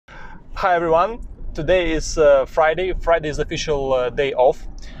Hi everyone, today is Friday. Friday is the official day off,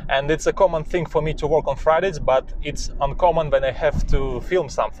 and it's a common thing for me to work on Fridays, but it's uncommon when I have to film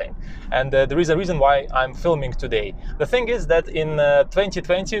something. And there is a reason why I'm filming today. The thing is that in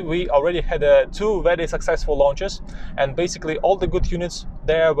 2020 we already had two very successful launches, and basically all the good units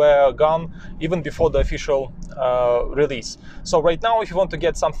there were gone even before the official release. So right now, if you want to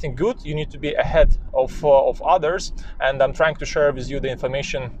get something good, you need to be ahead of others, and I'm trying to share with you the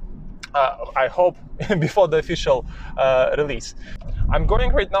information I hope before the official release. I'm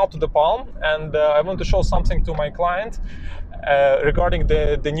going right now to the Palm, and I want to show something to my client regarding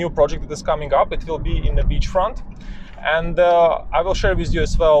the new project that is coming up. It will be in the beachfront, and I will share with you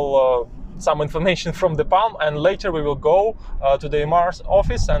as well some information from the Palm, and later we will go to the Emaar's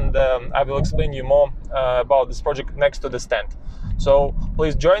office, and I will explain you more about this project next to the stand. So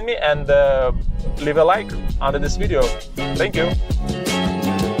please join me and leave a like under this video. Thank you.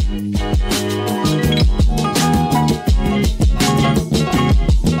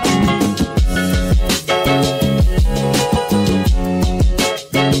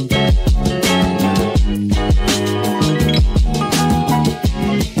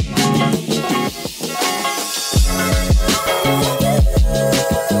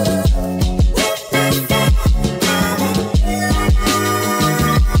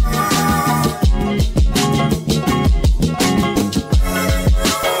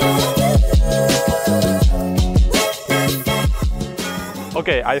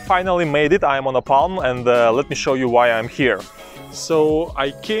 Okay, I finally made it. I am on a Palm, and let me show you why I'm here. So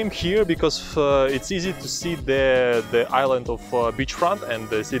I came here because it's easy to see the island of beachfront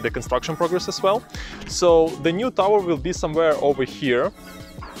and see the construction progress as well. So the new tower will be somewhere over here.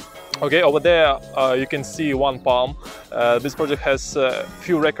 Okay, over there you can see one Palm. This project has a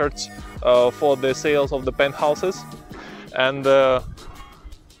few records for the sales of the penthouses, and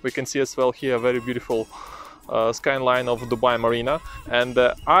we can see as well here a very beautiful skyline of Dubai Marina, and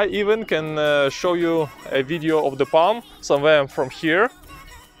I even can show you a video of the Palm somewhere from here.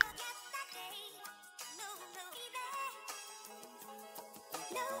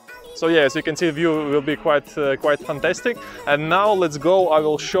 So yeah, as you can see, the view will be quite fantastic. And now let's go. I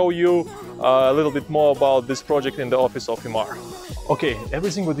will show you a little bit more about this project in the office of Emaar. Okay,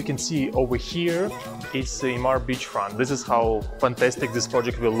 everything what you can see over here is Emaar Beachfront. This is how fantastic this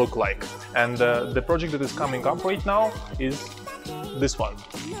project will look like. And the project that is coming up right now is this one.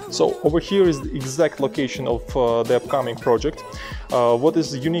 So over here is the exact location of the upcoming project. What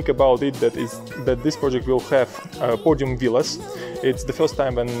is unique about it that this project will have podium villas. It's the first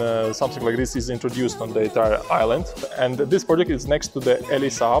time when something like this is introduced on the entire island. And this project is next to the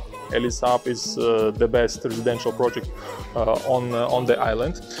Emaar. Emaar is the best residential project on the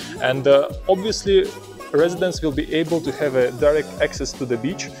island. And obviously residents will be able to have a direct access to the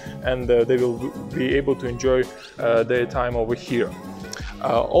beach, and they will be able to enjoy their time over here.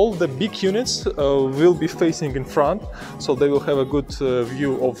 All the big units will be facing in front, so they will have a good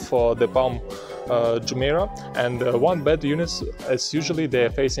view of the Palm Jumeirah, and one bed units, as usually, they are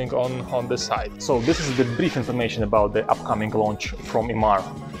facing on the side. So this is the brief information about the upcoming launch from Emaar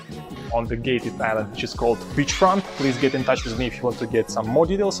on the gated island, which is called Beachfront. Please get in touch with me if you want to get some more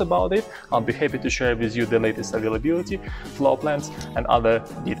details about it. I'll be happy to share with you the latest availability, floor plans, and other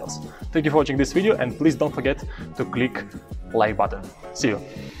details. Thank you for watching this video, and please don't forget to click like button. See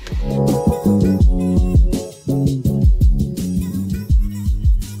you.